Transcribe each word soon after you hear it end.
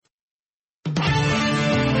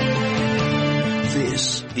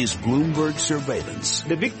is Bloomberg Surveillance.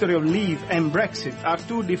 The victory of Leave and Brexit are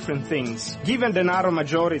two different things. Given the narrow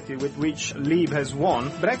majority with which Leave has won,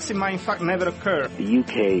 Brexit might in fact never occur. The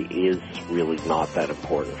UK is really not that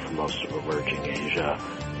important for most of emerging Asia,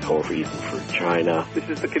 or even for China. This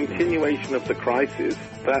is the continuation of the crisis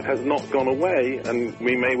that has not gone away, and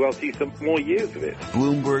we may well see some more years of it.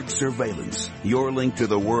 Bloomberg Surveillance, your link to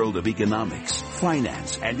the world of economics,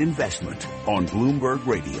 finance, and investment on Bloomberg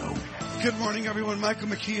Radio. Good morning, everyone. Michael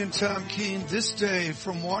McKee and Tom Keene. This day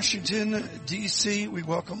from Washington, D.C., we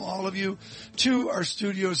welcome all of you to our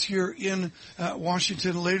studios here in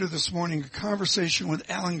Washington. Later this morning, a conversation with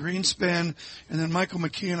Alan Greenspan, and then Michael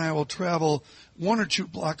McKee and I will travel 1 or 2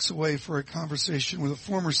 blocks away for a conversation with a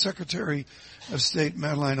former Secretary of State,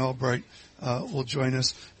 Madeleine Albright, will join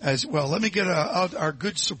us as well. Let me get out our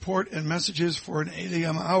good support and messages for an 8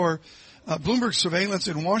 a.m. hour. Bloomberg Surveillance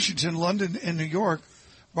in Washington, London, and New York.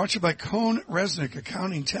 Brought to you by Cohn Resnick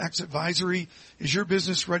Accounting Tax Advisory. Is your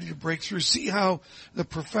business ready to break through? See how the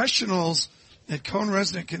professionals at Cohn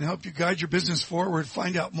Resnick can help you guide your business forward.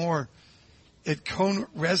 Find out more at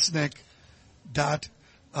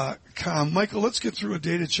cohnresnick.com. Michael, let's get through a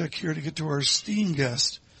data check here to get to our esteemed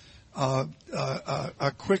guest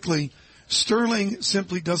quickly. Sterling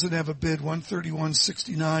simply doesn't have a bid.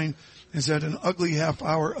 131.69 is at an ugly half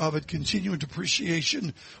hour of it. Continuing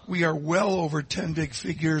depreciation. We are well over 10 big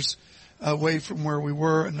figures away from where we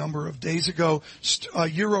were a number of days ago.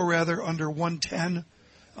 Euro rather under 110,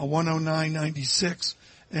 109.96.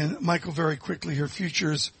 And Michael, very quickly here,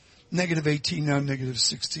 futures negative 18 now, negative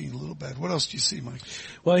 16. A little bad. What else do you see, Mike?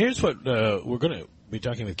 Well, here's what we're going to be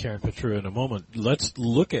talking with Karen Petrou in a moment. Let's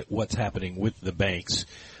look at what's happening with the banks.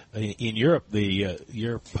 In Europe, the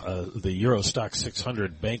Euro Stock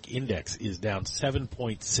 600 bank index is down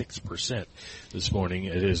 7.6% this morning.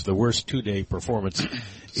 It is the worst 2-day performance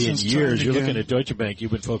in years. You're looking at Deutsche Bank.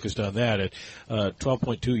 You've been focused on that. At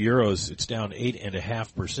 12.2 euros, it's down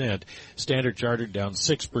 8.5%. Standard Chartered down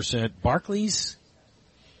 6%. Barclays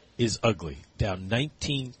is ugly, down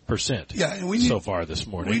 19% so far this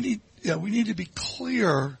morning. We need to be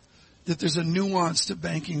clear that there's a nuance to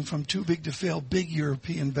banking from too big to fail big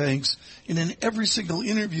European banks. And in every single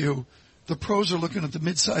interview, the pros are looking at the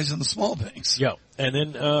mid-size and the small banks. Yeah. And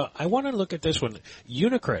then I want to look at this one.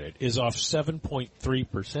 Unicredit is off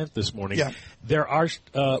 7.3% this morning. Yeah. There are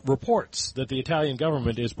reports that the Italian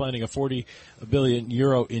government is planning a 40 billion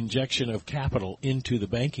euro injection of capital into the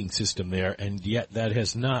banking system there, and yet that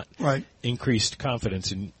has not increased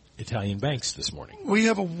confidence in Italian banks this morning. We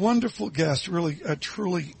have a wonderful guest, really,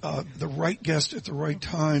 truly the right guest at the right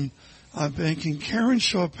time on banking. Karen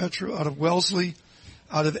Petrou out of Wellesley,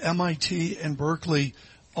 out of MIT and Berkeley,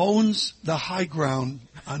 owns the high ground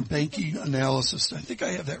on banking analysis. I think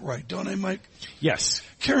I have that right, don't I, Mike? Yes.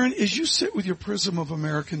 Karen, as you sit with your prism of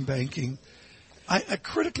American banking, I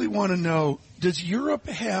critically want to know, does Europe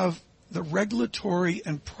have the regulatory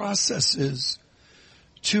and processes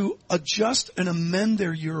to adjust and amend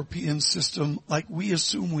their European system like we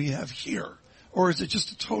assume we have here? Or is it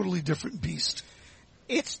just a totally different beast?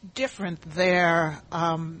 It's different there.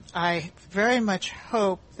 I very much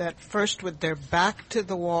hope that first with their back to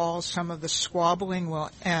the wall, some of the squabbling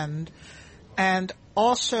will end. And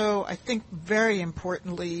also, I think very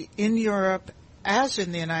importantly, in Europe, as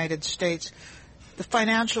in the United States, the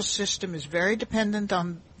financial system is very dependent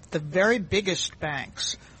on the very biggest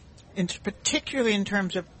banks. Particularly in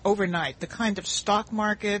terms of overnight, the kind of stock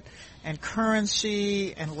market and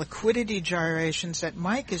currency and liquidity gyrations that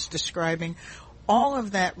Mike is describing, all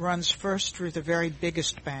of that runs first through the very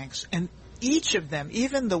biggest banks. And each of them,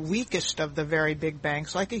 even the weakest of the very big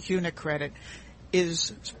banks, like a Unicredit,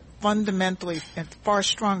 is fundamentally and far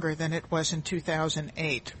stronger than it was in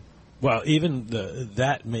 2008. Well, even though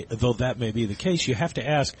that may be the case, you have to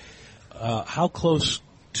ask how close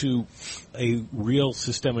to a real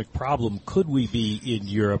systemic problem could we be in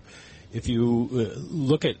Europe if you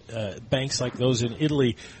look at banks like those in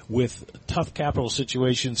Italy with tough capital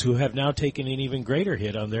situations who have now taken an even greater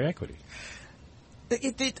hit on their equity?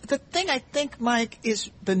 The thing I think, Mike, is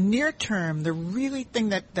the near term, the really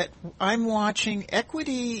thing that I'm watching.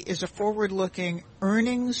 Equity is a forward-looking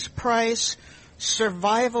earnings price.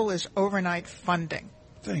 Survival is overnight funding.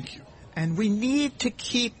 Thank you. And we need to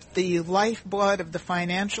keep the lifeblood of the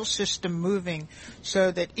financial system moving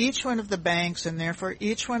so that each one of the banks and therefore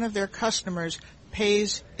each one of their customers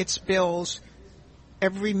pays its bills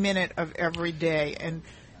every minute of every day. And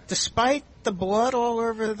despite the blood all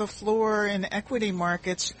over the floor in equity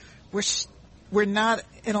markets, we're not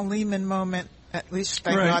in a Lehman moment, at least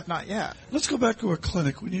thank God not yet. Let's go back to a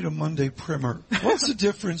clinic. We need a Monday primer. What's the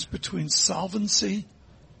difference between solvency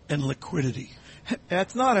and liquidity?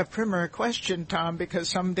 That's not a primer question, Tom, because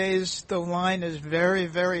some days the line is very,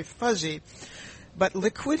 very fuzzy. But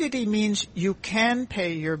liquidity means you can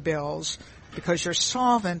pay your bills because you're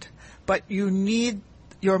solvent, but you need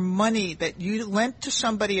your money that you lent to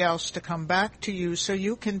somebody else to come back to you so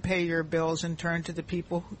you can pay your bills and turn to the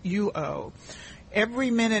people you owe.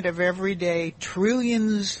 Every minute of every day,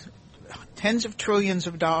 trillions, tens of trillions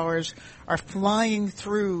of dollars are flying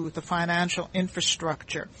through the financial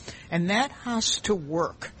infrastructure, and that has to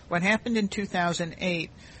work. What happened in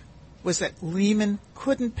 2008 was that Lehman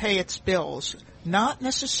couldn't pay its bills, not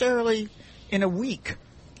necessarily in a week,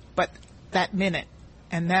 but that minute,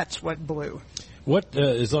 and that's what blew. What,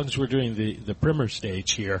 as long as we're doing the primer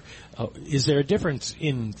stage here, is there a difference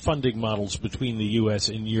in funding models between the U.S.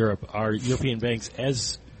 and Europe? Are European banks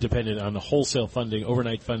as dependent on the wholesale funding,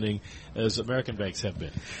 overnight funding, as American banks have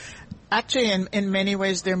been? Actually, in many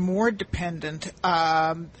ways, they're more dependent.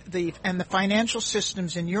 The financial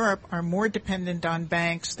systems in Europe are more dependent on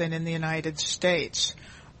banks than in the United States.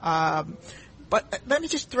 But let me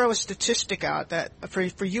just throw a statistic out that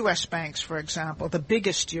for U.S. banks, for example, the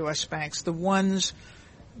biggest U.S. banks, the ones,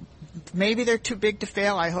 maybe they're too big to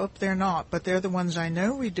fail, I hope they're not, but they're the ones I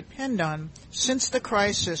know we depend on. Since the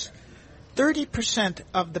crisis, 30%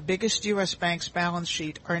 of the biggest U.S. banks' balance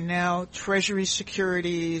sheet are now Treasury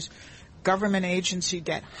securities, government agency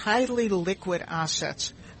debt, highly liquid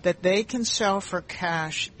assets that they can sell for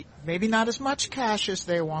cash, maybe not as much cash as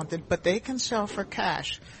they wanted, but they can sell for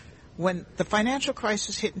cash. When the financial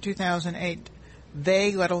crisis hit in 2008,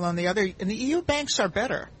 they, let alone the other, and the EU banks are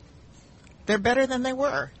better. They're better than they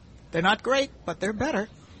were. They're not great, but they're better.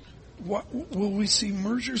 Will we see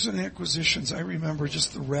mergers and acquisitions? I remember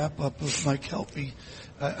just the wrap-up of Mike Helpy.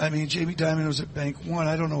 Jamie Dimon was at Bank One.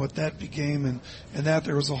 I don't know what that became, and that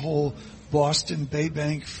there was a whole Boston Bay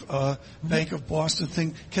Bank, Bank of Boston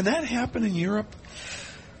thing. Can that happen in Europe?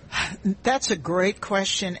 That's a great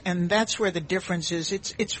question, and that's where the difference is.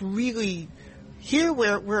 It's really, here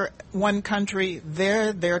we're one country,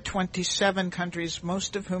 there 27 countries,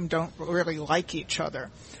 most of whom don't really like each other.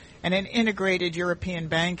 And an integrated European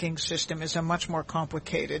banking system is a much more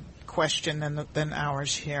complicated question than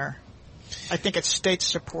ours here. I think it's state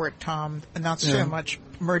support, Tom, and not so much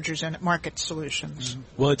mergers and market solutions.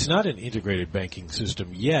 Mm-hmm. Well, it's not an integrated banking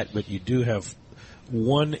system yet, but you do have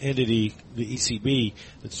one entity, the ECB,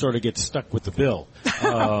 that sort of gets stuck with the bill,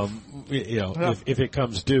 if it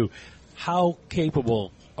comes due. How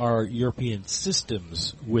capable are European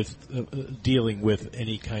systems with dealing with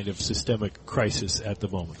any kind of systemic crisis at the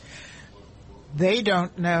moment? They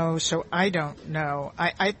don't know, so I don't know.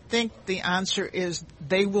 I think the answer is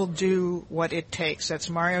they will do what it takes. That's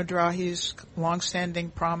Mario Draghi's longstanding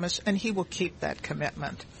promise, and he will keep that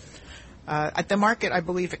commitment. The market, I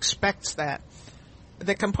believe, expects that.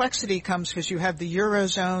 The complexity comes because you have the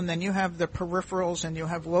Eurozone, then you have the peripherals, and you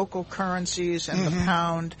have local currencies and the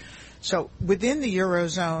pound. So within the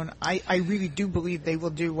Eurozone, I really do believe they will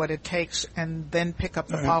do what it takes and then pick up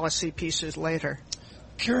the policy pieces later.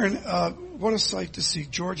 Karen, what a sight to see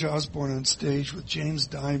George Osborne on stage with James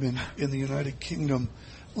Dimon in the United Kingdom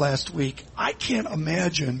last week. I can't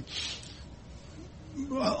imagine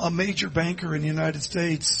a major banker in the United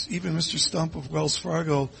States, even Mr. Stump of Wells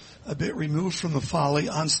Fargo, a bit removed from the folly,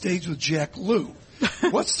 on stage with Jack Lew.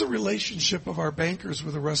 What's the relationship of our bankers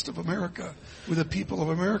with the rest of America, with the people of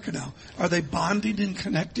America now? Are they bonding and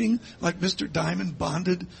connecting like Mr. Dimon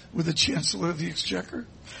bonded with the Chancellor of the Exchequer?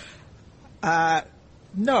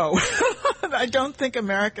 No. I don't think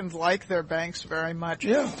Americans like their banks very much.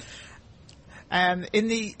 Yeah. And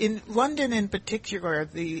in London in particular,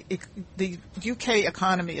 the UK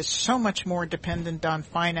economy is so much more dependent on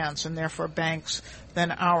finance and therefore banks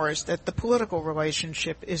than ours that the political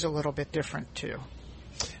relationship is a little bit different too.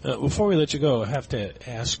 Before we let you go, I have to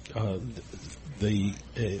ask how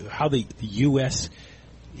the U.S.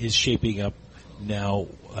 is shaping up now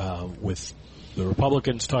with the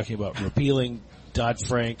Republicans talking about repealing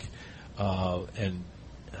Dodd-Frank and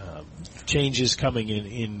changes coming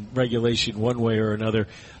in regulation one way or another.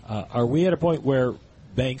 Are we at a point where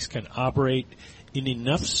banks can operate in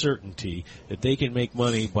enough certainty that they can make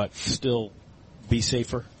money but still be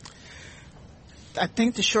safer? I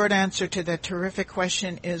think the short answer to that terrific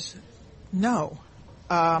question is no.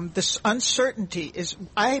 This uncertainty is,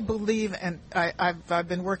 I believe, and I've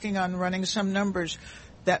been working on running some numbers,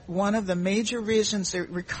 that one of the major reasons the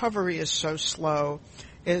recovery is so slow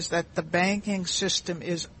is that the banking system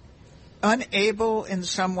is unable in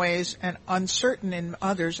some ways and uncertain in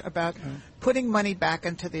others about putting money back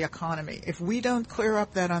into the economy. If we don't clear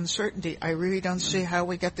up that uncertainty, I really don't see how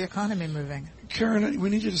we get the economy moving. Karen, we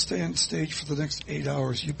need you to stay on stage for the next 8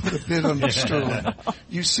 hours. You put a bid on sterling.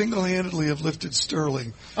 You single-handedly have lifted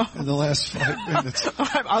sterling in the last 5 minutes.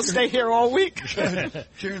 I'll stay here all week. Karen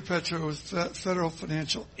Petrou with Federal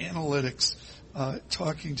Financial Analytics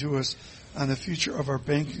talking to us on the future of our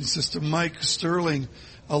banking system. Mike, sterling,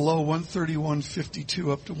 a low 131.52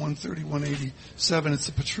 up to 131.87. It's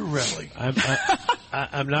the Petrou rally.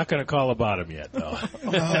 I'm not going to call a bottom yet, though.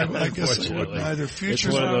 No, I guess I wouldn't either. Futures,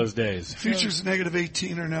 it's one of those days. Futures negative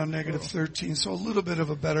 18 are now negative 13, so a little bit of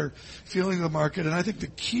a better feeling of the market. And I think the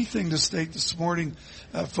key thing to state this morning,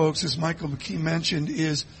 folks, as Michael McKee mentioned,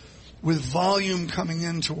 is with volume coming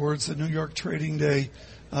in towards the New York trading day,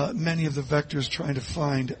 many of the vectors trying to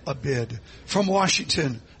find a bid. From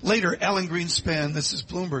Washington, later, Alan Greenspan, this is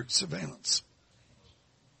Bloomberg Surveillance.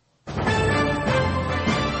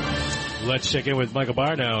 Let's check in with Michael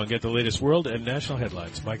Barr now and get the latest world and national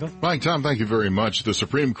headlines. Michael? Mike, Tom, thank you very much. The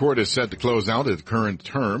Supreme Court is set to close out its current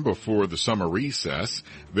term before the summer recess.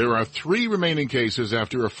 There are 3 remaining cases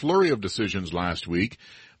after a flurry of decisions last week.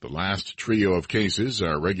 The last trio of cases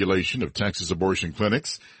are regulation of Texas abortion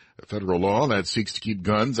clinics, a federal law that seeks to keep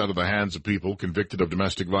guns out of the hands of people convicted of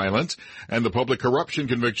domestic violence, and the public corruption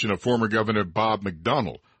conviction of former Governor Bob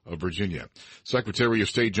McDonnell of Virginia. Secretary of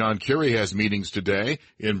State John Kerry has meetings today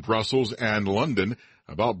in Brussels and London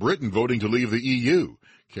about Britain voting to leave the EU.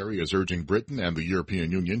 Kerry is urging Britain and the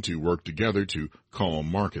European Union to work together to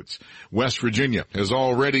calm markets. West Virginia has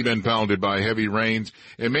already been pounded by heavy rains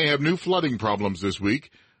and may have new flooding problems this week.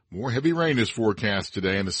 More heavy rain is forecast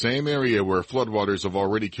today in the same area where floodwaters have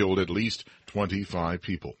already killed at least 25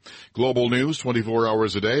 people. Global news 24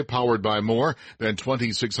 hours a day, powered by more than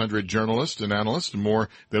 2,600 journalists and analysts in more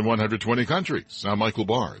than 120 countries. I'm Michael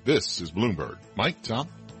Barr. This is Bloomberg. Mike, Tom?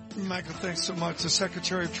 Michael, thanks so much. The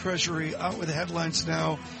Secretary of Treasury out with headlines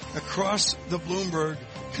now. Across the Bloomberg,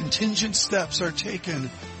 contingent steps are taken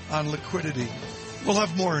on liquidity. We'll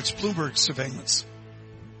have more. It's Bloomberg Surveillance.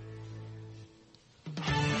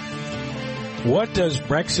 What does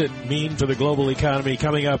Brexit mean for the global economy?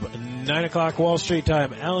 Coming up, 9 o'clock Wall Street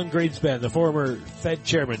time, Alan Greenspan, the former Fed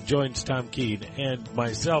chairman, joins Tom Keene and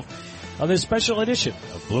myself on this special edition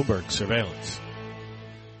of Bloomberg Surveillance.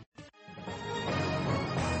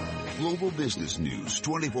 Global business news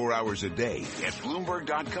 24 hours a day at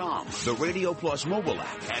Bloomberg.com, the Radio Plus mobile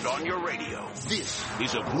app, and on your radio. This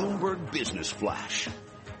is a Bloomberg Business Flash.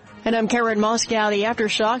 And I'm Karen Moscow. The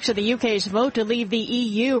aftershocks of the UK's vote to leave the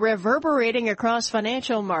EU reverberating across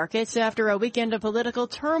financial markets after a weekend of political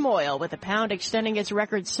turmoil, with the pound extending its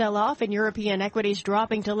record sell-off and European equities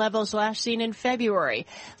dropping to levels last seen in February.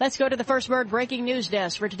 Let's go to the First Word breaking news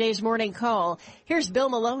desk for today's morning call. Here's Bill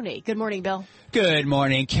Maloney. Good morning, Bill. Good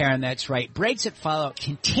morning, Karen. That's right. Brexit fallout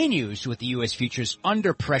continues with the U.S. futures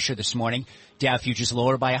under pressure this morning. Dow futures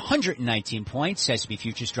lower by 119 points. S&P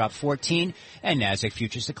futures dropped 14, and Nasdaq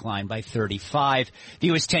futures declined by 35. The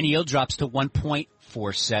U.S. 10 yield drops to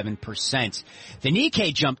 1.47%. The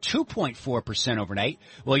Nikkei jumped 2.4% overnight,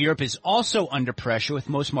 while Europe is also under pressure, with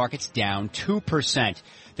most markets down 2%.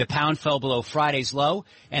 The pound fell below Friday's low,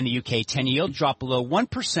 and the UK 10 yield dropped below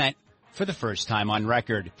 1%. For the first time on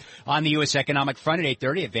record. On the U.S. economic front at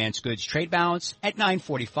 8:30, advanced goods trade balance. At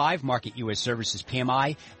 9:45, market U.S. services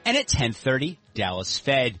PMI. And at 10:30, Dallas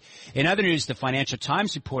Fed. In other news, the Financial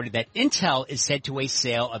Times reported that Intel is set to a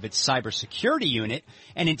sale of its cybersecurity unit.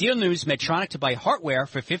 And in deal news, Medtronic to buy hardware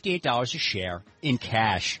for $58 a share in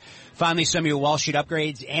cash. Finally, some of your Wall Street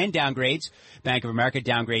upgrades and downgrades. Bank of America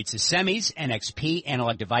downgrades to Semis, NXP,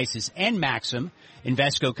 Analog Devices, and Maxim.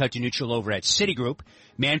 Invesco cut to neutral over at Citigroup.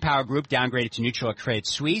 Manpower Group downgraded to neutral at Credit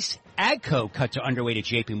Suisse. Agco cut to underweight at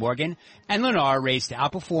JP Morgan. And Lennar raised to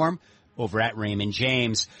outperform over at Raymond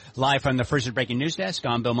James. Live from the First Word breaking news desk,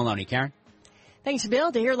 I'm Bill Maloney. Karen? Thanks,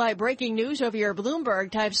 Bill. To hear live breaking news over your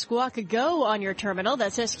Bloomberg, type Squawk Go on your terminal.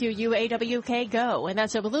 That's SQUAWK Go. And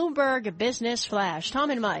that's a Bloomberg Business Flash.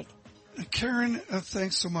 Tom and Mike. Karen,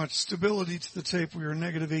 thanks so much. Stability to the tape. We were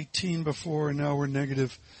negative 18 before, and now we're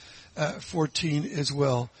negative 14 as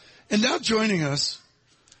well. And now joining us,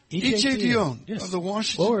 E.J. Dionne of the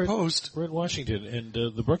Washington Post. We're in Washington, and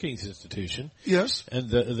the Brookings Institution. Yes. And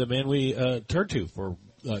the man we turn to for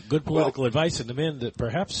good political advice, and the man that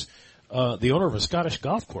perhaps the owner of a Scottish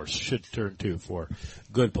golf course should turn to for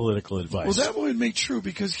good political advice. Well, that would be true,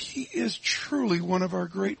 because he is truly one of our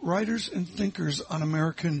great writers and thinkers on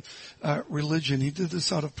American religion. He did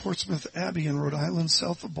this out of Portsmouth Abbey in Rhode Island,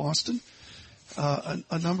 south of Boston.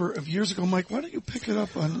 a number of years ago. Mike, why don't you pick it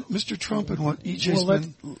up on Mr. Trump and what EJ's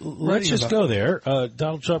been let's just go there.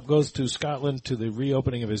 Donald Trump goes to Scotland to the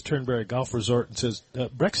reopening of his Turnberry Golf Resort and says,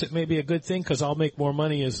 Brexit may be a good thing because I'll make more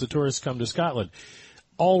money as the tourists come to Scotland.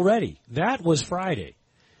 Already, that was Friday.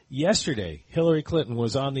 Yesterday, Hillary Clinton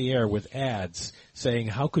was on the air with ads saying,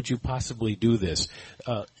 how could you possibly do this?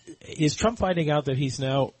 Is Trump finding out that he's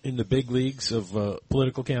now in the big leagues of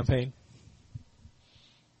political campaign?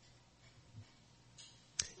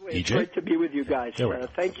 It's great to be with you guys.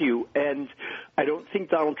 Thank you. And I don't think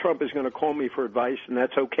Donald Trump is going to call me for advice, and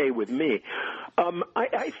that's okay with me.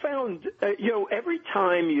 I found, every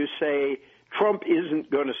time you say Trump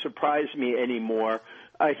isn't going to surprise me anymore,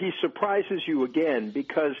 he surprises you again,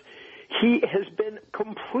 because he has been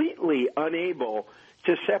completely unable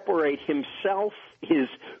to separate himself, his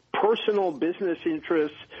personal business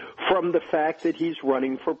interests, from the fact that he's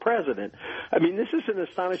running for president. I mean, this is an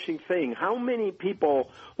astonishing thing. How many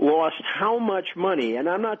people lost how much money? And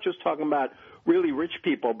I'm not just talking about really rich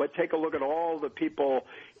people, but take a look at all the people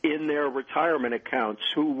in their retirement accounts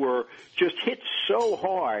who were just hit so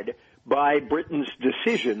hard by Britain's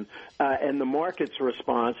decision and the market's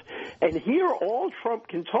response. And here all Trump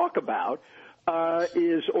can talk about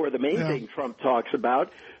or the main thing Trump talks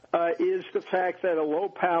about, is the fact that a low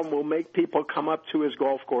pound will make people come up to his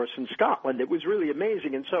golf course in Scotland. It was really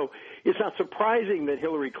amazing. And so it's not surprising that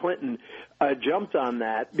Hillary Clinton jumped on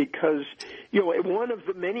that, because, one of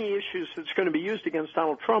the many issues that's going to be used against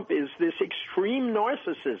Donald Trump is this extreme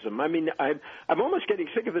narcissism. I mean, I'm almost getting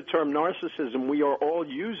sick of the term narcissism. We are all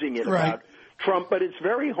using it about Trump, but it's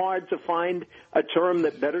very hard to find a term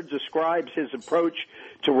that better describes his approach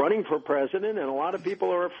to running for president, and a lot of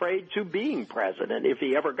people are afraid to being president if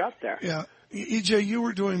he ever got there. Yeah. EJ, you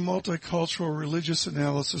were doing multicultural religious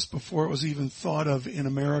analysis before it was even thought of in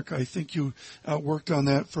America. I think you worked on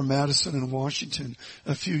that for Madison and Washington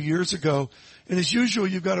a few years ago. And as usual,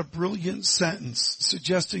 you've got a brilliant sentence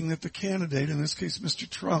suggesting that the candidate, in this case Mr.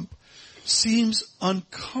 Trump, seems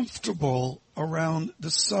uncomfortable around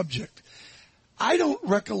the subject. I don't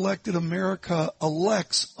recollect that America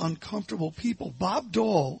elects uncomfortable people. Bob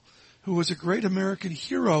Dole, who was a great American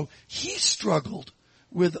hero, he struggled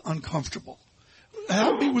with uncomfortable.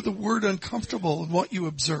 Help me with the word uncomfortable and what you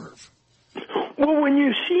observe. Well, when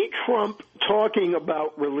you see Trump talking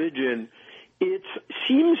about religion, it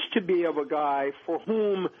seems to be of a guy for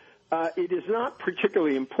whom it is not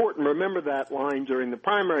particularly important. Remember that line during the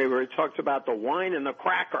primary where he talks about the wine and the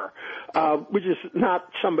cracker, which is not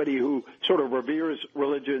somebody who sort of reveres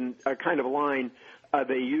religion, kind of line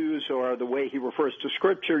they use, or the way he refers to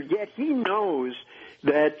Scripture. Yet he knows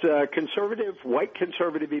that white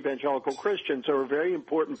conservative evangelical Christians are a very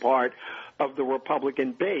important part of the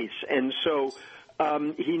Republican base. And so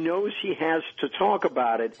he knows he has to talk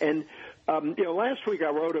about it. And last week I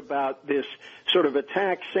wrote about this sort of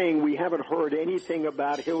attack saying we haven't heard anything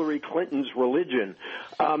about Hillary Clinton's religion.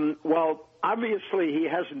 Well, obviously he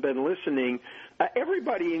hasn't been listening.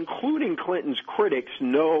 Everybody, including Clinton's critics,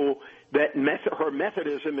 know that her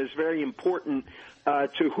Methodism is very important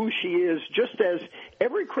to who she is, just as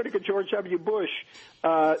every critic of George W. Bush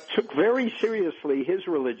took very seriously his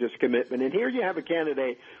religious commitment. And here you have a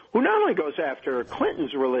candidate who not only goes after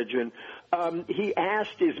Clinton's religion, he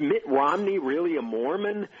asked, is Mitt Romney really a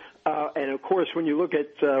Mormon? And, of course, when you look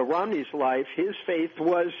at Romney's life, his faith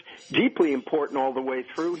was deeply important all the way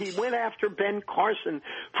through. He went after Ben Carson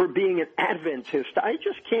for being an Adventist.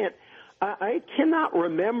 I cannot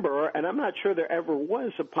remember, and I'm not sure there ever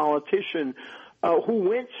was a politician who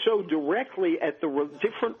went so directly at the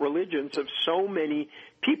different religions of so many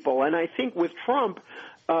people. And I think with Trump,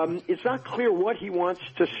 it's not clear what he wants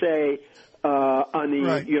to say on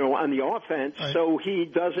the offense. Right. So he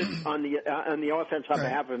does it on the offense on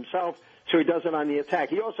behalf of himself. So he does it on the attack.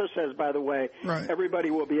 He also says, by the way,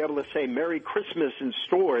 everybody will be able to say Merry Christmas in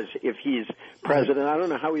stores if he's president. I don't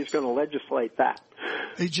know how he's going to legislate that.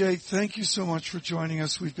 Hey, Jay, thank you so much for joining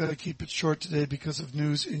us. We've got to keep it short today because of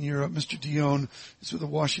news in Europe. Mr. Dionne is with the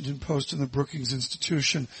Washington Post and the Brookings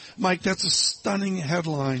Institution. Mike, that's a stunning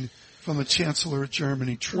headline from the Chancellor of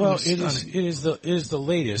Germany. Truly stunning. It is the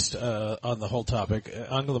latest on the whole topic.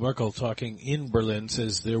 Angela Merkel, talking in Berlin,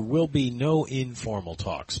 says there will be no informal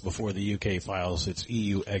talks before the UK files its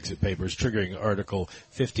EU exit papers, triggering Article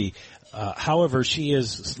 50. However, she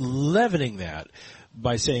is leavening that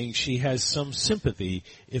by saying she has some sympathy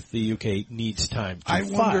if the UK needs time to I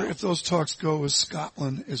file. wonder if those talks go with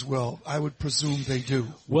Scotland as well. I would presume they do.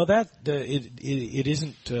 Well, that it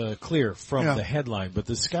isn't clear from the headline, but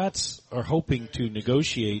the Scots are hoping to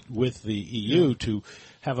negotiate with the EU to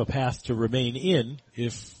have a path to remain in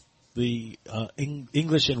if the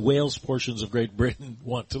English and Wales portions of Great Britain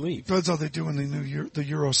want to leave. That's how they do in the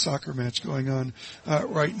Euro soccer match going on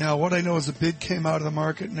right now. What I know is the bid came out of the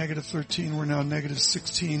market, negative 13. We're now negative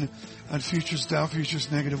 16 on futures. Dow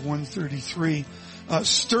futures negative 133.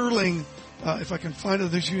 Sterling, if I can find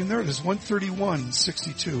it, there it is,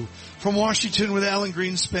 131.62. From Washington with Alan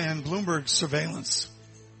Greenspan, Bloomberg Surveillance.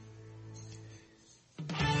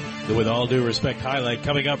 The With All Due Respect highlight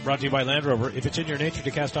coming up, brought to you by Land Rover. If it's in your nature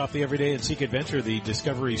to cast off the everyday and seek adventure, the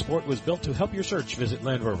Discovery Sport was built to help your search. Visit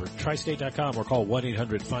Land Rover, tristate.com, or call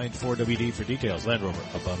 1-800-FIND-4WD for details. Land Rover,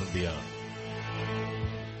 above and beyond.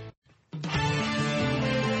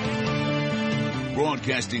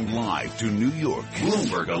 Broadcasting live to New York,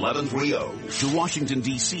 Bloomberg 1130. To Washington,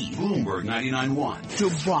 D.C., Bloomberg 99.1.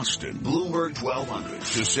 To Boston, Bloomberg 1200.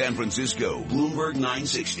 To San Francisco, Bloomberg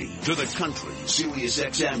 960. To the country, Sirius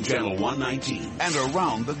XM Channel 119. And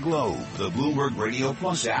around the globe, the Bloomberg Radio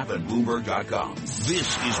Plus app and Bloomberg.com. This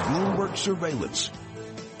is Bloomberg Surveillance.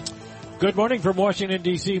 Good morning from Washington,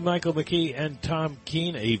 D.C. Michael McKee and Tom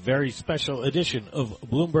Keene. A very special edition of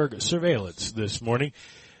Bloomberg Surveillance this morning,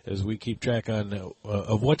 as we keep track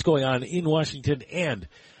of what's going on in Washington and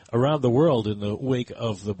around the world in the wake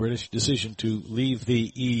of the British decision to leave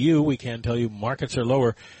the EU. We can tell you markets are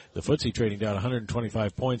lower. The FTSE trading down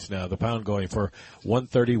 125 points now. The pound going for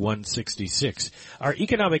 131.66. Our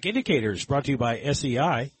economic indicators brought to you by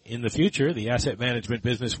SEI. In the future, the asset management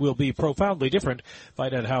business will be profoundly different.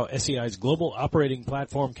 Find out how SEI's global operating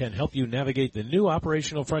platform can help you navigate the new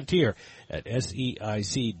operational frontier at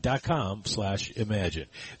SEIC.com/imagine.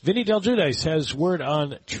 Vinny Del Giudice has word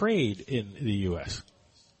on trade in the U.S.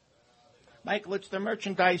 Michael, it's the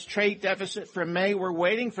merchandise trade deficit for May. We're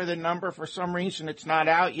waiting for the number. For some reason, it's not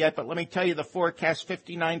out yet. But let me tell you, the forecast,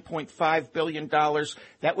 $59.5 billion.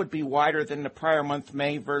 That would be wider than the prior month,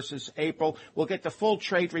 May versus April. We'll get the full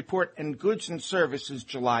trade report and goods and services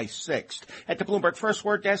July 6th. At the Bloomberg First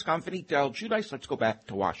Word Desk, I'm Vinny Del Giudice. Let's go back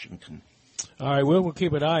to Washington. All right, we'll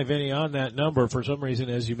keep an eye, Vinny, on that number. For some reason,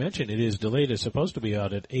 as you mentioned, it is delayed. It's supposed to be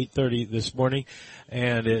out at 8:30 this morning,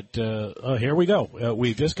 and here we go.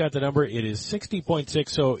 We've just got the number. It is 60.6,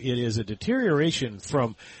 so it is a deterioration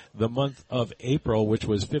from the month of April, which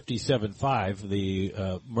was 57.5.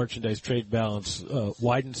 The merchandise trade balance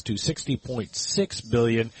widens to 60.6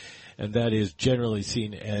 billion. And that is generally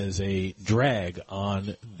seen as a drag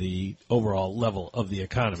on the overall level of the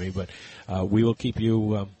economy. But we will keep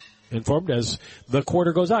you informed as the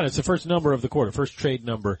quarter goes on. It's the first number of the quarter, first trade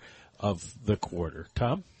number of the quarter.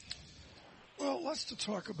 Tom? Well, lots to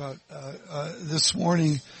talk about this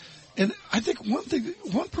morning. And I think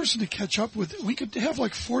one person to catch up with, we could have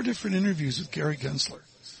like 4 different interviews with Gary Gensler.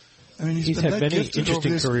 I mean, he's been had many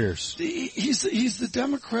interesting careers. He's the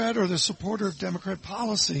Democrat or the supporter of Democrat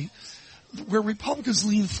policy where Republicans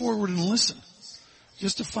lean forward and listen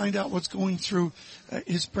just to find out what's going through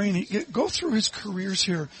his brain. Go through his careers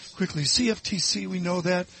here quickly. CFTC, we know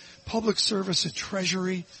that. Public service at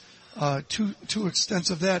Treasury, two extents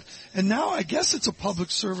of that. And now I guess it's a public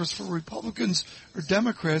service for Republicans or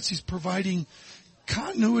Democrats. He's providing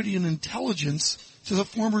continuity and intelligence to the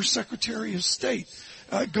former Secretary of State.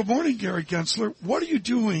 Good morning, Gary Gensler. What are you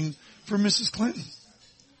doing for Mrs. Clinton?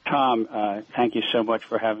 Tom, thank you so much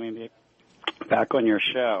for having me back on your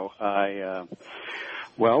show.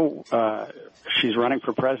 She's running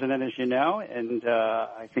for president, as you know, and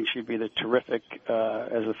I think she'd be the terrific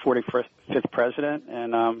as the 45th president,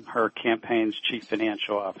 and her campaign's chief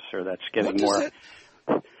financial officer. That's getting more.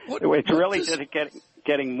 It's really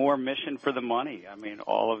getting more mission for the money. I mean,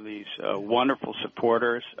 all of these wonderful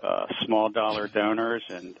supporters, small dollar donors,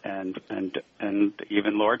 and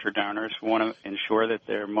even larger donors want to ensure that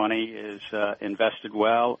their money is invested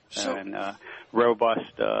well and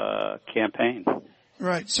robust campaign.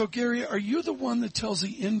 Right. So, Gary, are you the one that tells the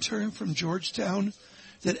intern from Georgetown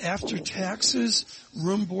that after taxes,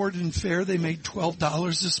 room, board, and fare, they made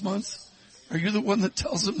 $12 this month? Are you the one that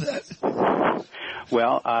tells them that?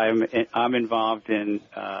 Well, I'm involved in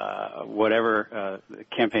whatever the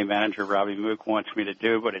campaign manager Robbie Mook wants me to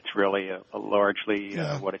do, but it's really largely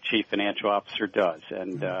what a chief financial officer does,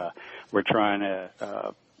 and we're trying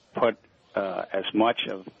to put as much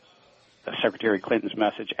of Secretary Clinton's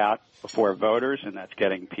message out before voters, and that's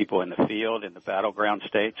getting people in the field, in the battleground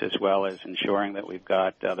states, as well as ensuring that we've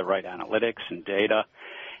got the right analytics and data,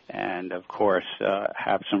 and, of course,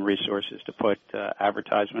 have some resources to put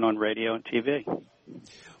advertisement on radio and TV.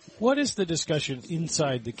 What is the discussion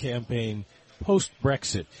inside the campaign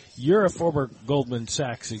post-Brexit. You're a former Goldman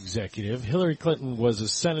Sachs executive. Hillary Clinton was a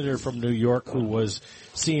senator from New York who was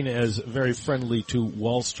seen as very friendly to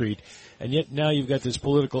Wall Street. And yet now you've got this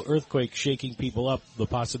political earthquake shaking people up, the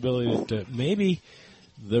possibility that maybe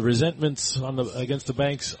the resentments against the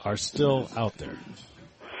banks are still out there.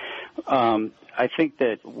 I think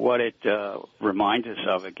that what it reminds us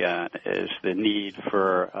of again is the need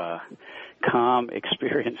for calm,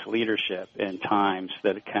 experienced leadership in times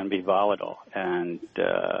that can be volatile, and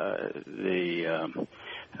the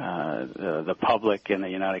public in the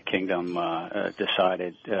United Kingdom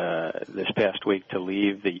decided this past week to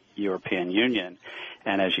leave the European Union.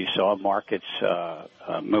 And as you saw, markets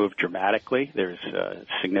moved dramatically. There's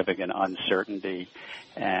significant uncertainty,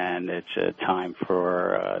 and it's a time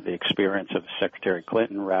for the experience of Secretary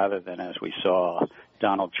Clinton rather than, as we saw,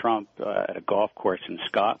 Donald Trump at a golf course in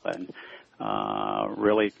Scotland,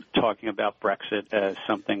 really talking about Brexit as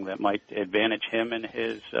something that might advantage him in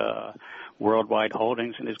his worldwide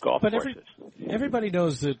holdings in his golf courses. Everybody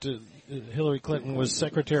knows that Hillary Clinton was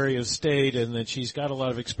Secretary of State and that she's got a lot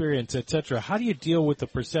of experience, etc. How do you deal with the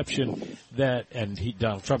perception that, and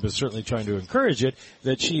Donald Trump is certainly trying to encourage it,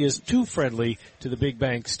 that she is too friendly to the big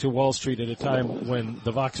banks, to Wall Street at a time when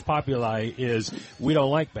the vox populi is, we don't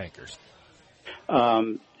like bankers?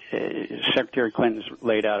 Secretary Clinton's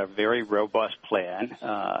laid out a very robust plan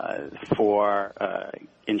for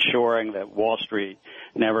ensuring that Wall Street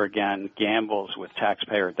never again gambles with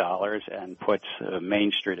taxpayer dollars and puts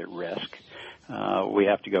Main Street at risk. We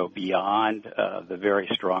have to go beyond the very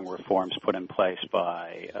strong reforms put in place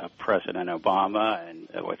by President Obama and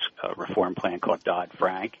what's a reform plan called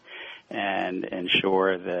Dodd-Frank, and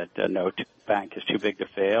ensure that no bank is too big to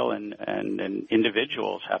fail, and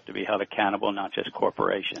individuals have to be held accountable, not just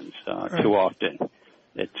corporations. Too often,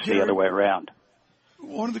 it's the other way around.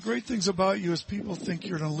 One of the great things about you is people think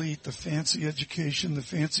you're an elite, the fancy education, the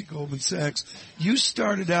fancy Goldman Sachs. You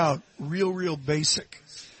started out real basic.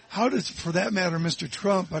 How does, for that matter, Mr.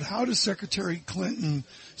 Trump, but how does Secretary Clinton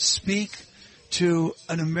speak to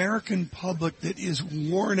an American public that is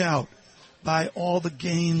worn out by all the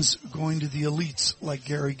gains going to the elites like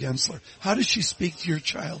Gary Gensler? How does she speak to your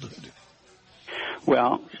childhood?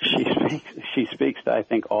 Well, she speaks to, I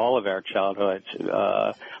think, all of our childhoods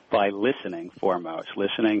by listening foremost,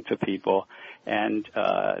 listening to people, and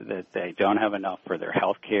that they don't have enough for their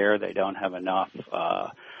health care, they don't have enough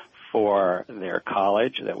for their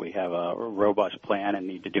college, that we have a robust plan and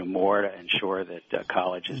need to do more to ensure that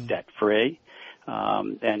college is debt-free.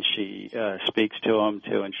 And she speaks to them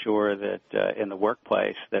to ensure that in the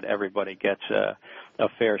workplace that everybody gets a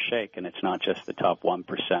fair shake, and it's not just the top 1%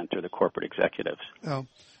 or the corporate executives.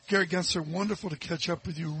 Gary Gensler, wonderful to catch up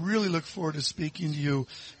with you. Really look forward to speaking to you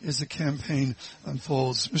as the campaign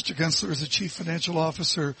unfolds. Mr. Gensler is the Chief Financial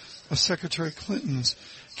Officer of Secretary Clinton's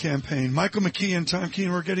campaign. Michael McKee and Tom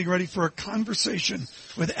Keene, we're getting ready for a conversation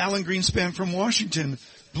with Alan Greenspan from Washington,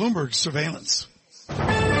 Bloomberg Surveillance.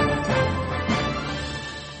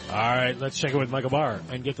 All right, let's check in with Michael Barr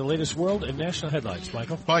and get the latest world and national headlines.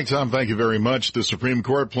 Michael? Mike, Tom, thank you very much. The Supreme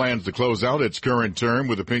Court plans to close out its current term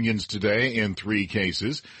with opinions today in 3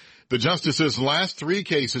 cases. The justices' last 3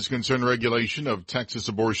 cases concern regulation of Texas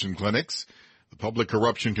abortion clinics, the public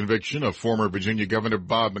corruption conviction of former Virginia Governor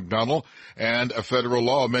Bob McDonnell, and a federal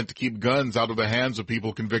law meant to keep guns out of the hands of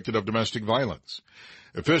people convicted of domestic violence.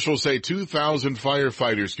 Officials say 2,000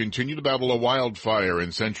 firefighters continue to battle a wildfire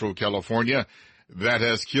in central California that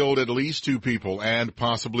has killed at least 2 people and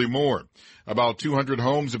possibly more. About 200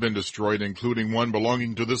 homes have been destroyed, including one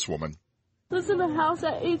belonging to this woman. Losing a house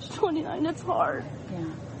at age 29, it's hard. Yeah.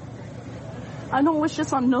 I don't wish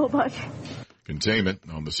this on nobody. Containment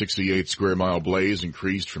on the 68 square mile blaze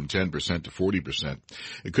increased from 10% to 40%.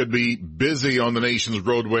 It could be busy on the nation's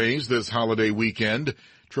roadways this holiday weekend.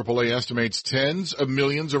 AAA estimates tens of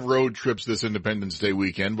millions of road trips this Independence Day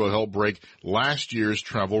weekend will help break last year's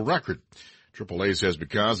travel record. AAA says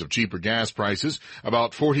because of cheaper gas prices,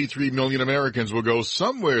 about 43 million Americans will go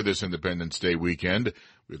somewhere this Independence Day weekend,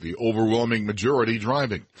 with the overwhelming majority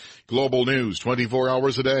driving. Global news 24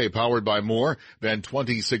 hours a day, powered by more than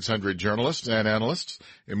 2,600 journalists and analysts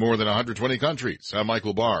in more than 120 countries. I'm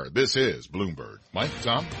Michael Barr. This is Bloomberg. Mike,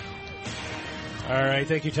 Tom? All right,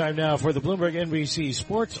 thank you. Time now for the Bloomberg NBC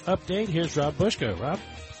Sports Update. Here's Rob Bushko. Rob?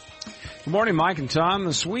 Good morning, Mike and Tom.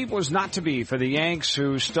 The sweep was not to be for the Yanks,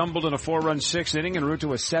 who stumbled in a 4-run 6th inning en route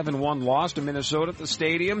to a 7-1 loss to Minnesota at the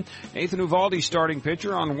stadium. Nathan Uvalde, starting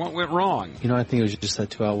pitcher, on what went wrong. I think it was just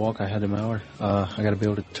that 2-out walk I had in my hour. I got to be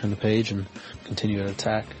able to turn the page and continue to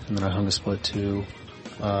attack. And then I hung a split to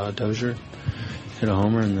Dozier, hit a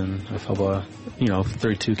homer, and then I fell by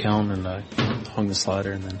 3-2 count, and I hung the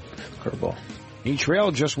slider and then curveball. He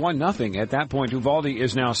trailed just 1-0. At that point, Uvalde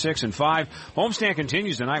is now 6-5. Homestand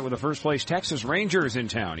continues tonight with the first place Texas Rangers in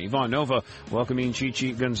town. Ivan Nova welcoming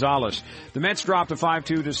Chichi Gonzalez. The Mets dropped a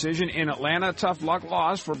 5-2 decision in Atlanta. Tough luck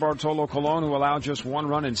loss for Bartolo Colon, who allowed just 1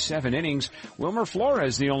 run in 7 innings. Wilmer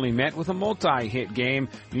Flores, the only Met with a multi-hit game.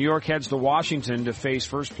 New York heads to Washington to face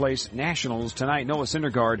first place Nationals tonight. Noah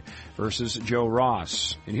Syndergaard versus Joe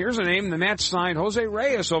Ross. And here's a name. The Mets signed Jose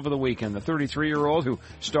Reyes over the weekend, the 33-year-old who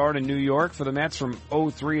starred in New York for the Mets from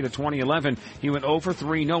 2003 to 2011. He went 0 for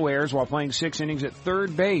 3, no errors, while playing 6 innings at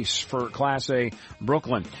third base for Class A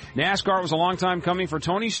Brooklyn. NASCAR was a long time coming for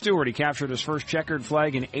Tony Stewart. He captured his first checkered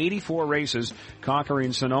flag in 84 races,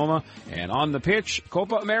 conquering Sonoma. And on the pitch,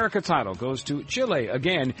 Copa America title goes to Chile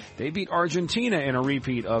again. They beat Argentina in a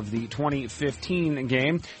repeat of the 2015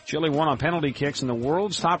 game. Chile won on penalty kicks, and the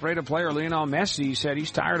world's top-rated player, Lionel Messi, said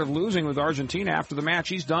he's tired of losing with Argentina after the match.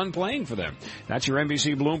 He's done playing for them. That's your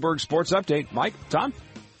NBC Bloomberg Sports Update. Mike, Tom?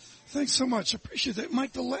 Thanks so much. I appreciate that.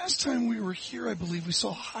 Mike, the last time we were here, I believe, we saw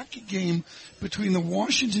a hockey game between the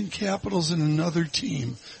Washington Capitals and another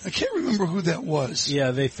team. I can't remember who that was.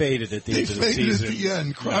 Yeah, they faded at the end of the season. They faded at the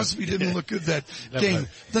end. Crosby didn't look good that game.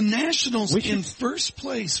 The Nationals in first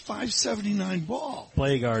place, 579 ball.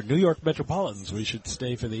 Playing our New York Metropolitans. We should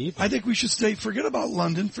stay for the evening. I think we should stay. Forget about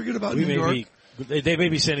London. Forget about New York. They may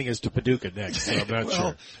be sending us to Paducah next, so I'm not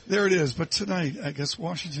sure. There it is. But tonight, I guess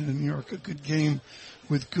Washington and New York, a good game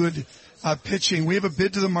with good pitching. We have a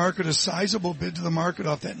bid to the market, a sizable bid to the market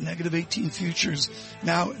off that -18 futures,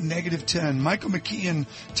 now -10. Michael McKee and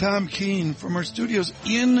Tom Keene from our studios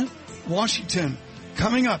in Washington.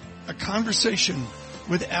 Coming up, a conversation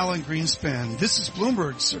with Alan Greenspan. This is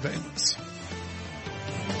Bloomberg Surveillance.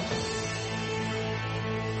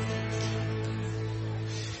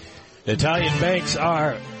 Italian banks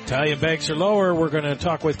are lower. We're going to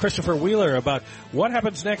talk with Christopher Wheeler about what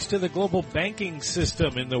happens next to the global banking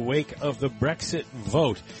system in the wake of the Brexit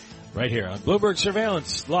vote. Right here on Bloomberg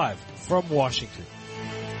Surveillance, live from Washington.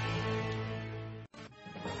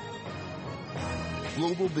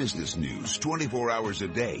 Global business news 24 hours a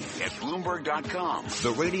day at Bloomberg.com,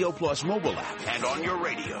 the Radio Plus mobile app, and on your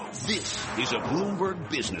radio. This is a Bloomberg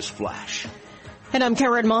Business Flash. And I'm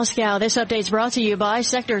Karen Moscow. This update's brought to you by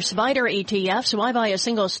Sector Spider ETFs. Why buy a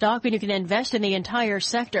single stock when you can invest in the entire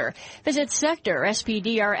sector? Visit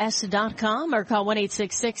sectorspdrs.com or call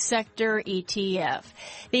 1-866-SECTOR-ETF.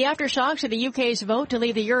 The aftershocks of the UK's vote to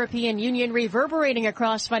leave the European Union reverberating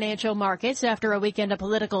across financial markets after a weekend of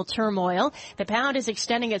political turmoil. The pound is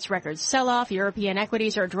extending its record sell-off. European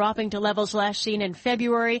equities are dropping to levels last seen in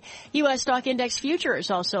February. U.S. stock index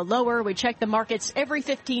futures also lower. We check the markets every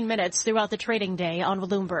 15 minutes throughout the trading day on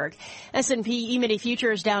Bloomberg. S&P E-mini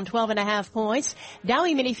futures down 12.5 points. Dow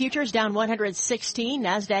E-mini futures down 116.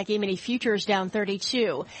 NASDAQ E-mini futures down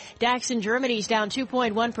 32. DAX in Germany's down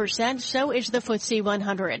 2.1%. So is the FTSE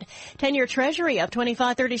 100. 10-year Treasury up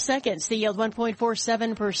 25/30 seconds. The yield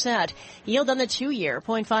 1.47%. Yield on the 2-year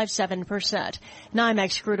 0.57%.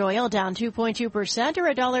 NYMEX crude oil down 2.2% or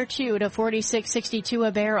 $1.02 to 46.62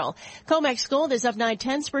 a barrel. COMEX gold is up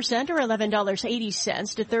 0.9% or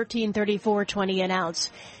 $11.80 to 13.3420 an ounce.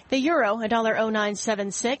 The euro,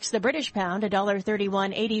 $1.0976. The British pound,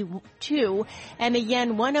 $1.3182. And the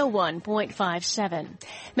yen, 101.57.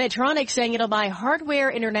 Medtronic saying it'll buy Hardware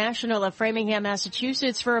International of Framingham,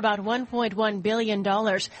 Massachusetts for about $1.1 billion.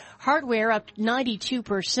 Hardware up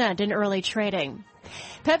 92% in early trading.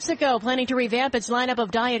 PepsiCo planning to revamp its lineup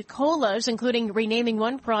of diet colas, including renaming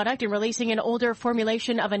one product and releasing an older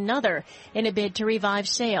formulation of another in a bid to revive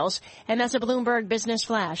sales. And that's a Bloomberg Business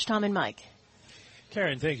Flash. Tom and Mike.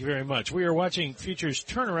 Karen, thank you very much. We are watching futures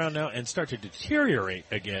turn around now and start to deteriorate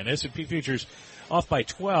again. S&P futures off by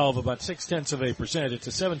 12, about 0.6%. It's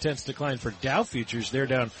a 0.7 decline for Dow futures. They're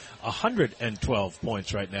down 112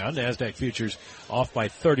 points right now. NASDAQ futures off by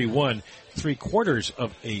 31,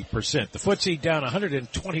 0.75%. The FTSE down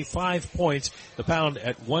 125 points. The pound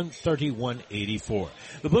at 131.84.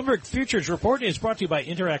 The Bloomberg Futures Report is brought to you by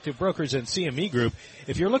Interactive Brokers and CME Group.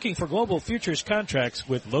 If you're looking for global futures contracts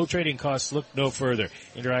with low trading costs, look no further.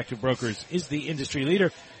 Interactive Brokers is the industry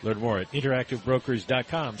leader. Learn more at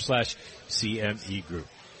interactivebrokers.com/CME Group.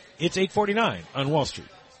 It's 8:49 on Wall Street.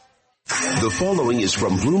 The following is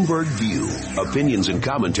from Bloomberg View. Opinions and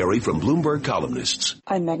commentary from Bloomberg columnists.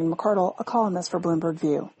 I'm Megan McArdle, a columnist for Bloomberg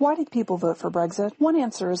View. Why did people vote for Brexit? One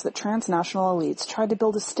answer is that transnational elites tried to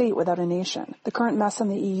build a state without a nation. The current mess in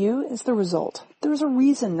the EU is the result. There's a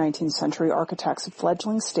reason 19th century architects of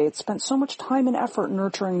fledgling states spent so much time and effort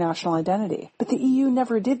nurturing national identity. But the EU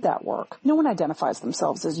never did that work. No one identifies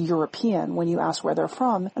themselves as European when you ask where they're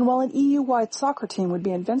from, and while an EU-wide soccer team would be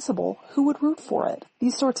invincible, who would root for it?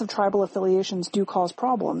 These sorts of tribal affiliations do cause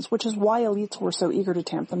problems, which is why elites were so eager to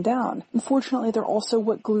tamp them down. Unfortunately, they're also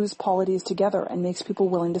what glues polities together and makes people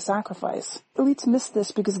willing to sacrifice. Elites miss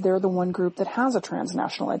this because they're the one group that has a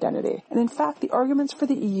transnational identity. And in fact, the arguments for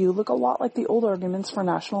the EU look a lot like the old arguments for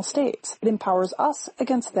national states. It empowers us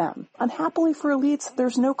against them. Unhappily for elites,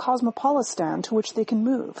 there's no cosmopolitan to which they can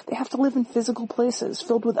move. They have to live in physical places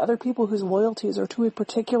filled with other people whose loyalties are to a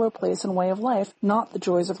particular place and way of life, not the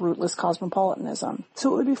joys of rootless cosmopolitanism.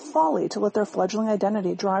 So it would be folly to let their fledgling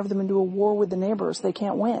identity drive them into a war with the neighbors they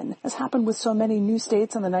can't win, as happened with so many new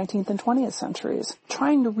states in the 19th and 20th centuries.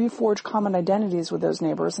 Trying to reforge common identities with those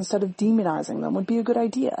neighbors instead of demonizing them would be a good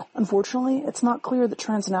idea. Unfortunately, it's not clear that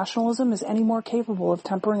transnationalism is any more capable of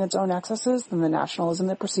tempering its own excesses than the nationalism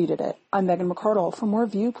that preceded it. I'm Megan McCardle. For more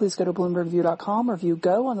View, please go to BloombergView.com or View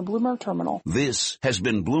Go on the Bloomberg terminal. This has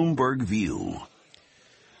been Bloomberg View.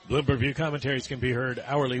 Bloomberg View commentaries can be heard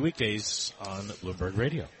hourly weekdays on Bloomberg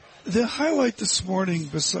Radio. The highlight this morning,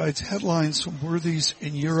 besides headlines from worthies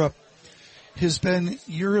in Europe, has been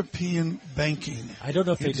European banking. I don't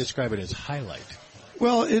know if they describe it as highlight.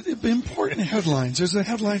 Well, important headlines. There's a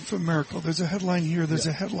headline from Merkel. There's a headline here. There's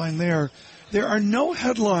a headline there. There are no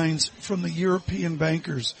headlines from the European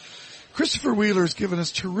bankers. Christopher Wheeler has given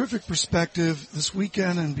us terrific perspective this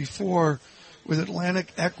weekend and before with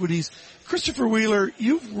Atlantic Equities. Christopher Wheeler,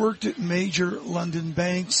 you've worked at major London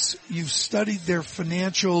banks. You've studied their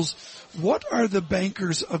financials. What are the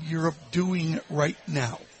bankers of Europe doing right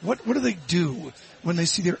now? What do they do when they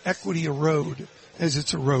see their equity erode as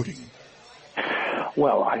it's eroding?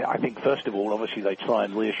 Well, I think first of all, obviously they try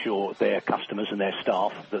and reassure their customers and their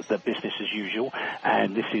staff that they're business as usual,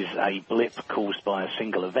 and this is a blip caused by a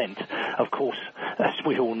single event. Of course, as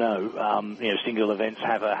we all know, single events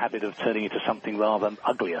have a habit of turning into something rather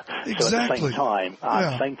uglier. Exactly. So at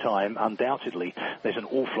the same time, undoubtedly, there's an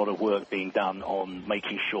awful lot of work being done on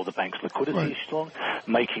making sure the bank's liquidity is strong,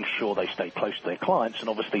 making sure they stay close to their clients, and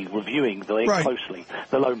obviously reviewing very closely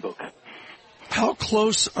the loan book. How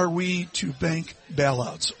close are we to bank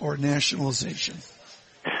bailouts or nationalization?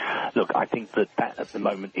 Look, I think that at the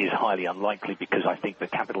moment is highly unlikely because I think the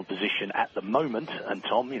capital position at the moment, and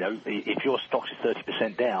Tom, if your stock is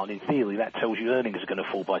 30% down, in theory that tells you earnings are going to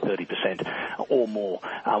fall by 30% or more.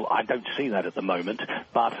 I don't see that at the moment,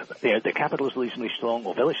 but the capital is reasonably strong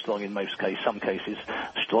or very strong in some cases,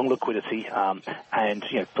 strong liquidity, and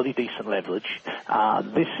pretty decent leverage.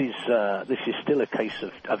 This is still a case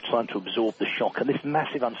of trying to absorb the shock and this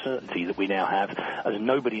massive uncertainty that we now have as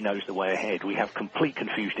nobody knows the way ahead. We have complete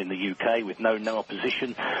confusion in the UK with no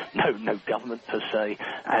opposition, no government per se,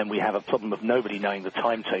 and we have a problem of nobody knowing the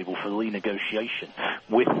timetable for renegotiation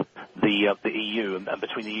with the EU and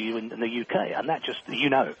between the EU and the UK. And that just,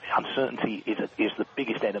 uncertainty is the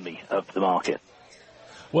biggest enemy of the market.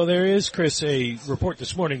 Well, there is, Chris, a report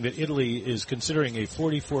this morning that Italy is considering a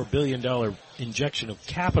 $44 billion injection of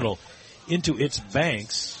capital into its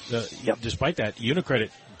banks. Despite that,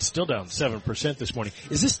 Unicredit still down 7% this morning.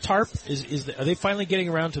 Is this TARP? Are they finally getting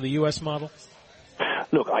around to the U.S. model?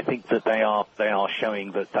 Look, I think that they are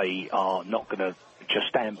showing that they are not going to just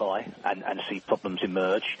stand by and see problems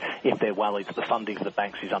emerge. If they're worried that the funding for the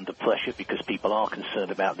banks is under pressure because people are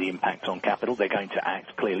concerned about the impact on capital, they're going to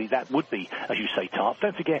act clearly. That would be, as you say, TARP.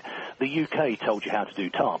 Don't forget, the UK told you how to do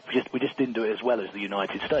TARP. We just didn't do it as well as the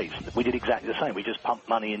United States. We did exactly the same. We just pumped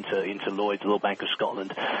money into Lloyds, the Royal Bank of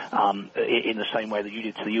Scotland, in the same way that you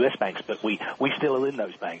did to the US banks, but we still are in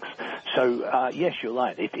those banks. So, yes, you're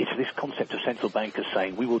right. It's this concept of central bankers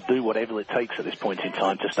saying we will do whatever it takes at this point in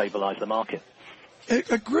time to stabilize the market.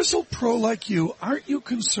 A grizzled pro like you, aren't you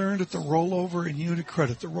concerned at the rollover in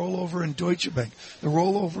Unicredit, the rollover in Deutsche Bank, the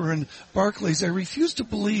rollover in Barclays? I refuse to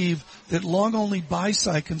believe that long-only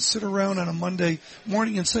buy-side can sit around on a Monday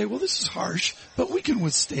morning and say, well, this is harsh, but we can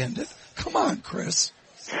withstand it. Come on, Chris.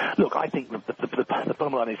 Look, I think the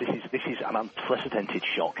bottom line is this is an unprecedented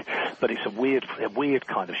shock, but it's a weird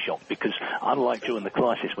kind of shock because unlike during the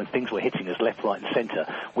crisis when things were hitting us left, right, and centre,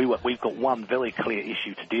 we've got one very clear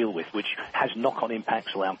issue to deal with, which has knock-on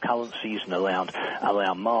impacts around currencies and around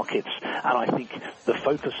markets, and I think the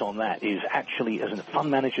focus on that is actually as a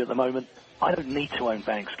fund manager at the moment. I don't need to own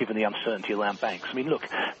banks given the uncertainty around banks. I mean, look,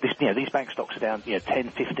 these bank stocks are down 10,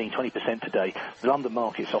 15, 20% today. The London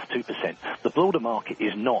market's off 2%. The broader market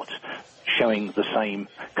is not showing the same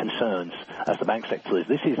concerns as the bank sector is.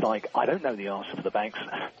 This is like, I don't know the answer for the banks.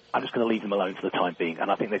 I'm just going to leave them alone for the time being. And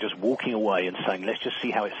I think they're just walking away and saying, let's just see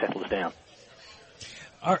how it settles down.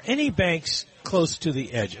 Are any banks close to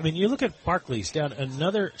the edge? I mean, you look at Barclays down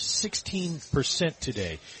another 16%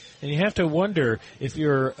 today. And you have to wonder, if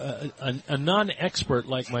you're a non-expert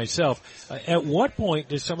like myself, at what point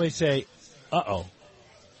does somebody say, uh-oh?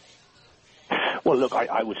 Well, look,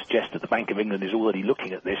 I would suggest that the Bank of England is already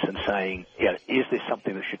looking at this and saying, is this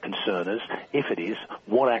something that should concern us? If it is,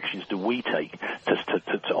 what actions do we take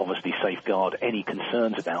to obviously safeguard any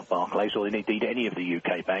concerns about Barclays or indeed any of the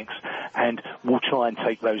UK banks? And we'll try and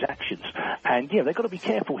take those actions. And, they've got to be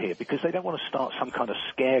careful here because they don't want to start some kind of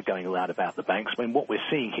scare going around about the banks. I mean, what we're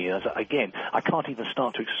seeing here is, again, I can't even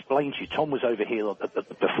start to explain to you. Tom was over here at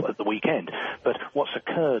the weekend, but what's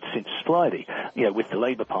occurred since Friday, with the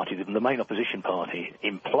Labour Party, the main opposition party,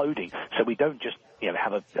 imploding, so we don't just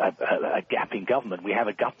have a gap in government, we have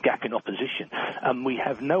a gap in opposition. We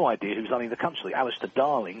have no idea who's running the country. Alistair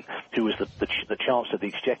Darling, who was the Chancellor of the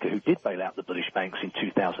Exchequer who did bail out the British banks in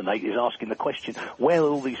 2008, is asking the question, where are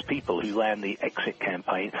all these people who ran the exit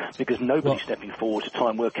campaign? Because nobody's stepping forward to try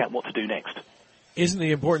and work out what to do next. Isn't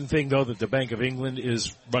the important thing, though, that the Bank of England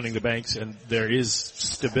is running the banks and there is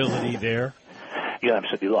stability there? You're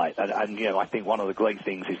absolutely right, and I think one of the great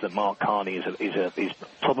things is that Mark Carney is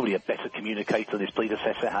probably a better communicator than his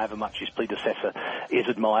predecessor. However much his predecessor is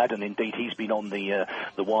admired, and indeed he's been on the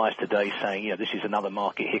wires today saying, this is another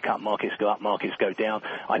market hiccup. Markets go up, markets go down.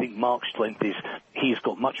 I think Mark's strength is he's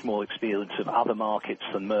got much more experience of other markets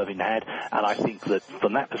than Mervyn had, and I think that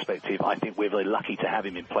from that perspective, I think we're very lucky to have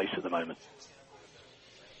him in place at the moment.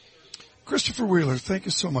 Christopher Wheeler, thank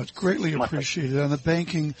you so much. Greatly appreciated. On the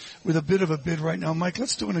banking with a bit of a bid right now. Mike,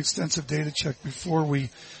 let's do an extensive data check before we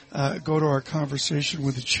go to our conversation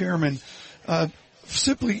with the chairman.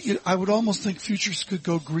 Simply, I would almost think futures could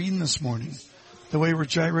go green this morning. The way we're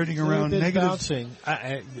gyrating around negative 18.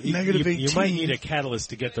 You might need a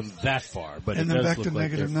catalyst to get them that far, but and it then does back look to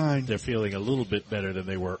like negative 9. They're feeling a little bit better than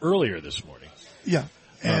they were earlier this morning. Yeah.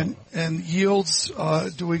 And yields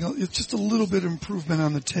doing it's just a little bit of improvement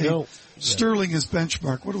on the tape. Sterling is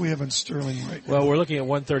benchmark. What do we have on sterling right now? Well, we're looking at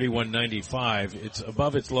 131.95. It's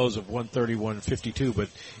above its lows of 131.52, but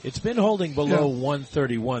it's been holding below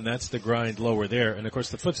 131. That's the grind lower there. And of course,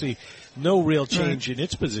 the FTSE, no real change in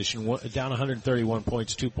its position, down 131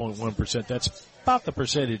 points, 2.1%. That's about the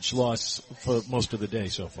percentage loss for most of the day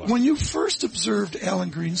so far. When you first observed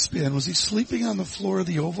Alan Greenspan, was he sleeping on the floor of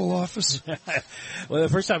the Oval Office? Well, the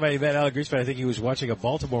first time I met Alan Greenspan, I think he was watching a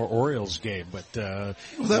Baltimore Orioles game, but well,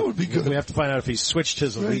 that would be good. We have to find out if he switched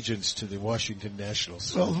his allegiance to the Washington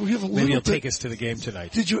Nationals. Well, we have a maybe he'll take us to the game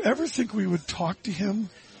tonight. Did you ever think we would talk to him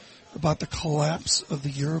about the collapse of the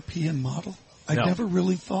European model? I never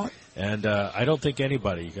really thought. And I don't think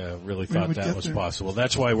anybody really thought that was possible.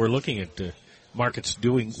 That's why we're looking at markets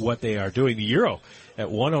doing what they are doing. The euro at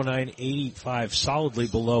 109.85, solidly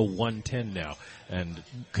below 110 now, and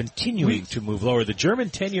continuing to move lower. The German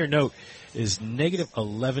 10-year note is negative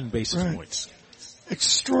 11 basis points.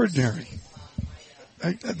 Extraordinary.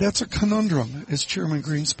 That's a conundrum, as Chairman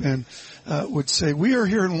Greenspan would say. We are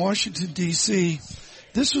here in Washington, D.C.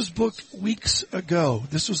 This was booked weeks ago.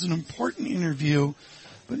 This was an important interview,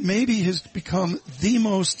 but maybe has become the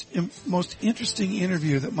most interesting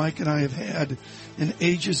interview that Mike and I have had in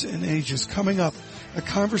ages and ages. Coming up, a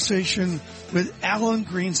conversation with Alan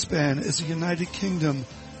Greenspan as the United Kingdom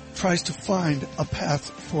tries to find a path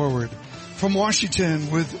forward. From Washington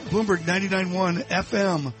with Bloomberg 99.1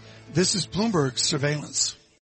 FM, this is Bloomberg Surveillance.